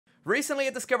Recently, I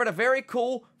discovered a very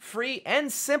cool, free,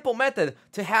 and simple method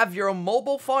to have your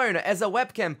mobile phone as a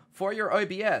webcam for your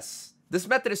OBS. This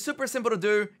method is super simple to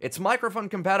do, it's microphone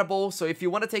compatible, so if you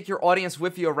want to take your audience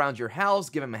with you around your house,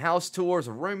 give them house tours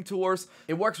or room tours,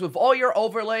 it works with all your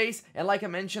overlays, and like I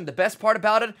mentioned, the best part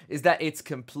about it is that it's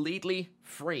completely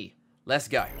free. Let's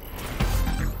go.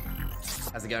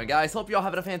 How's it going, guys? Hope you all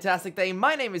having a fantastic day.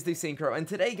 My name is DeSynkro, and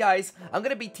today, guys, I'm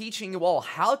gonna be teaching you all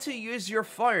how to use your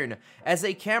phone as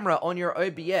a camera on your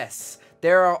OBS.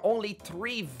 There are only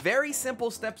 3 very simple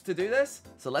steps to do this,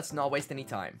 so let's not waste any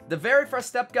time. The very first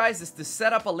step, guys, is to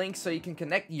set up a link so you can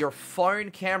connect your phone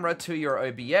camera to your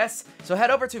OBS. So head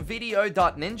over to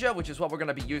video.ninja, which is what we're going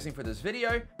to be using for this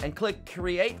video, and click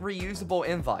Create Reusable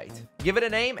Invite. Give it a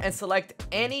name and select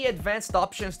any advanced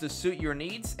options to suit your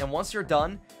needs, and once you're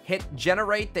done, hit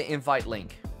Generate the Invite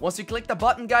link. Once you click the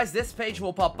button, guys, this page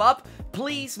will pop up.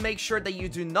 Please make sure that you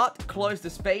do not close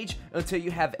this page until you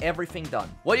have everything done.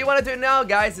 What you want to do now,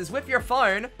 guys, is with your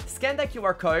phone, scan that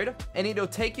QR code, and it'll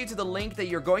take you to the link that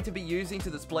you're going to be using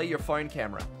to display your phone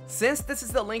camera. Since this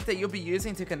is the link that you'll be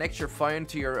using to connect your phone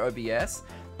to your OBS,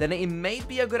 then it may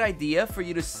be a good idea for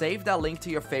you to save that link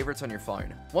to your favorites on your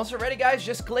phone. Once you're ready, guys,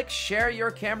 just click Share Your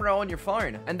Camera on your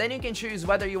phone, and then you can choose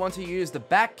whether you want to use the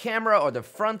back camera or the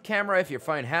front camera if your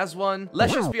phone has one.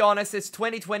 Let's just be honest, it's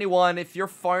 2021. If your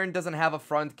phone doesn't have a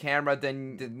front camera,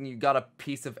 then you got a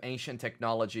piece of ancient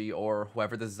technology, or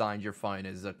whoever designed your phone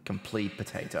is a complete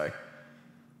potato.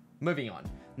 Moving on.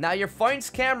 Now your phone's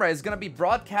camera is going to be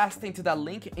broadcasting to that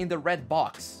link in the red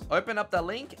box. Open up that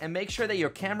link and make sure that your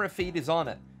camera feed is on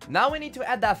it. Now we need to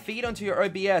add that feed onto your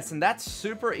OBS, and that's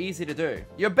super easy to do.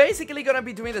 You're basically going to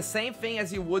be doing the same thing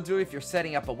as you would do if you're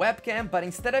setting up a webcam, but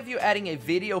instead of you adding a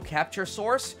video capture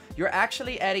source, you're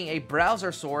actually adding a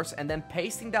browser source and then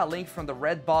pasting that link from the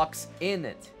red box in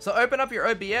it. So open up your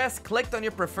OBS, click on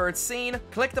your preferred scene,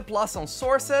 click the plus on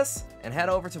sources, and head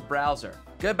over to browser.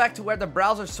 Go back to where the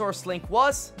browser source link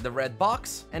was, the red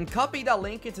box, and copy that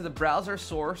link into the browser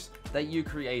source that you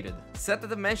created. Set the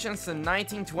dimensions to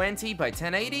 1920 by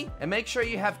 1080, and make sure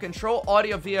you have control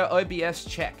audio via OBS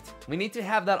checked. We need to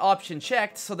have that option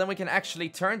checked so then we can actually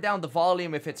turn down the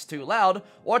volume if it's too loud,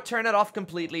 or turn it off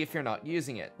completely if you're not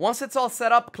using it. Once it's all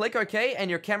set up, click OK, and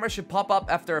your camera should pop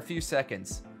up after a few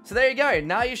seconds. So there you go,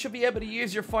 now you should be able to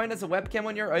use your phone as a webcam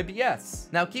on your OBS.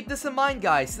 Now keep this in mind,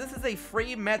 guys, this is a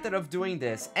free method of doing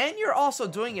this, and you're also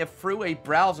doing it through a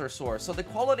browser source, so the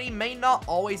quality may not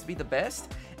always be the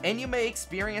best, and you may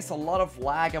experience a lot of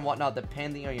lag and whatnot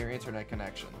depending on your internet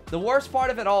connection. The worst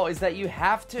part of it all is that you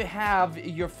have to have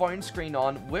your phone screen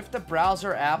on with the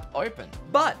browser app open.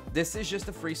 But this is just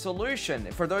a free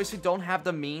solution for those who don't have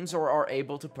the means or are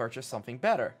able to purchase something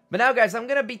better. But now, guys, I'm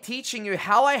gonna be teaching you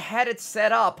how I had it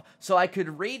set up so I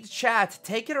could read chat,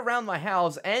 take it around my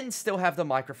house, and still have the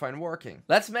microphone working.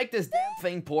 Let's make this damn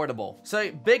thing portable.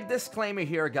 So, big disclaimer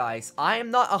here, guys. I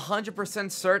am not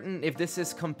 100% certain if this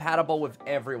is compatible with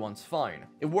everyone's phone.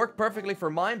 It worked perfectly for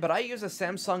mine, but I use a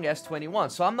Samsung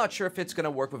S21, so I'm not sure if it's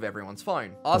gonna work with everyone's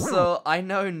phone. Also, I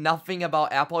know nothing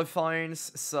about Apple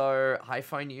phones, so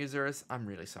iPhone users, I'm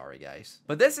really sorry, guys.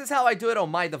 But this is how I do it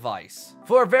on my device.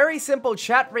 For a very simple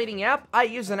chat reading app, I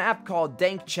use an app called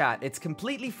DeSynkro. It's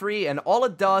completely free, and all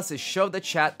it does is show the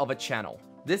chat of a channel.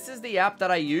 This is the app that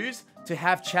I use to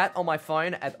have chat on my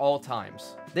phone at all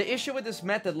times. The issue with this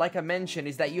method, like I mentioned,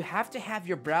 is that you have to have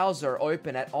your browser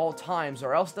open at all times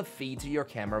or else the feed to your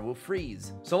camera will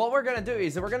freeze. So what we're gonna do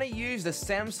is we're gonna use the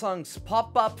Samsung's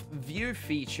pop-up view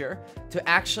feature to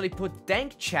actually put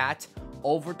DeSynkro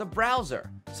over the browser.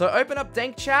 So open up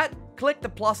DeSynkro, click the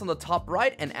plus on the top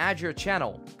right and add your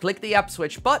channel. Click the app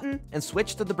switch button and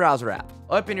switch to the browser app.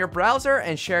 Open your browser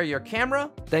and share your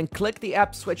camera, then click the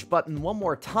app switch button one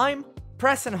more time,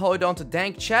 press and hold on to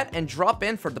DeSynkro and drop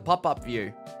in for the pop-up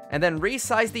view, and then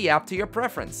resize the app to your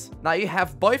preference. Now you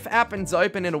have both apps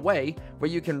open in a way where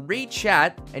you can read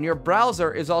chat and your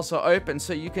browser is also open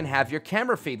so you can have your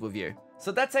camera feed with you.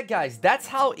 So that's it, guys. That's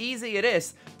how easy it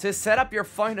is to set up your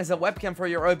phone as a webcam for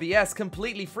your OBS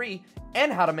completely free,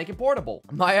 and how to make it portable.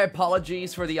 My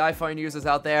apologies for the iPhone users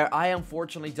out there. I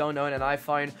unfortunately don't own an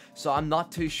iPhone, so I'm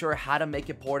not too sure how to make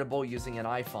it portable using an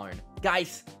iPhone.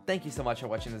 Guys, thank you so much for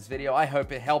watching this video. I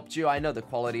hope it helped you. I know the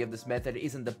quality of this method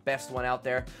isn't the best one out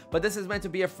there, but this is meant to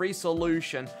be a free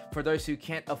solution for those who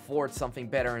can't afford something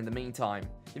better in the meantime.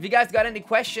 If you guys got any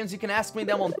questions, you can ask me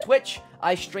them on Twitch.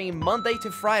 I stream Monday to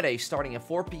Friday, starting at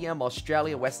 4 p.m.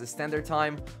 Australia Western Standard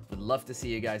Time. Would love to see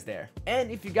you guys there.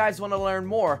 And if you guys want to learn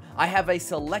more, I have a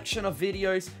selection of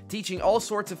videos teaching all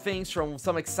sorts of things, from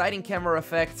some exciting camera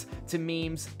effects to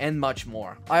memes and much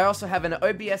more. I also have an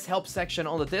OBS help section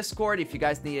on the Discord if you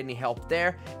guys need any help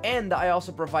there. And I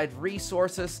also provide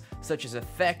resources such as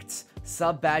effects,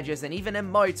 sub badges, and even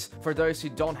emotes for those who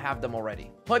don't have them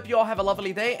already. Hope you all have a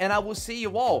lovely day, and I will see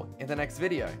you all in the next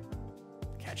video.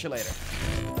 Catch you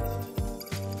later.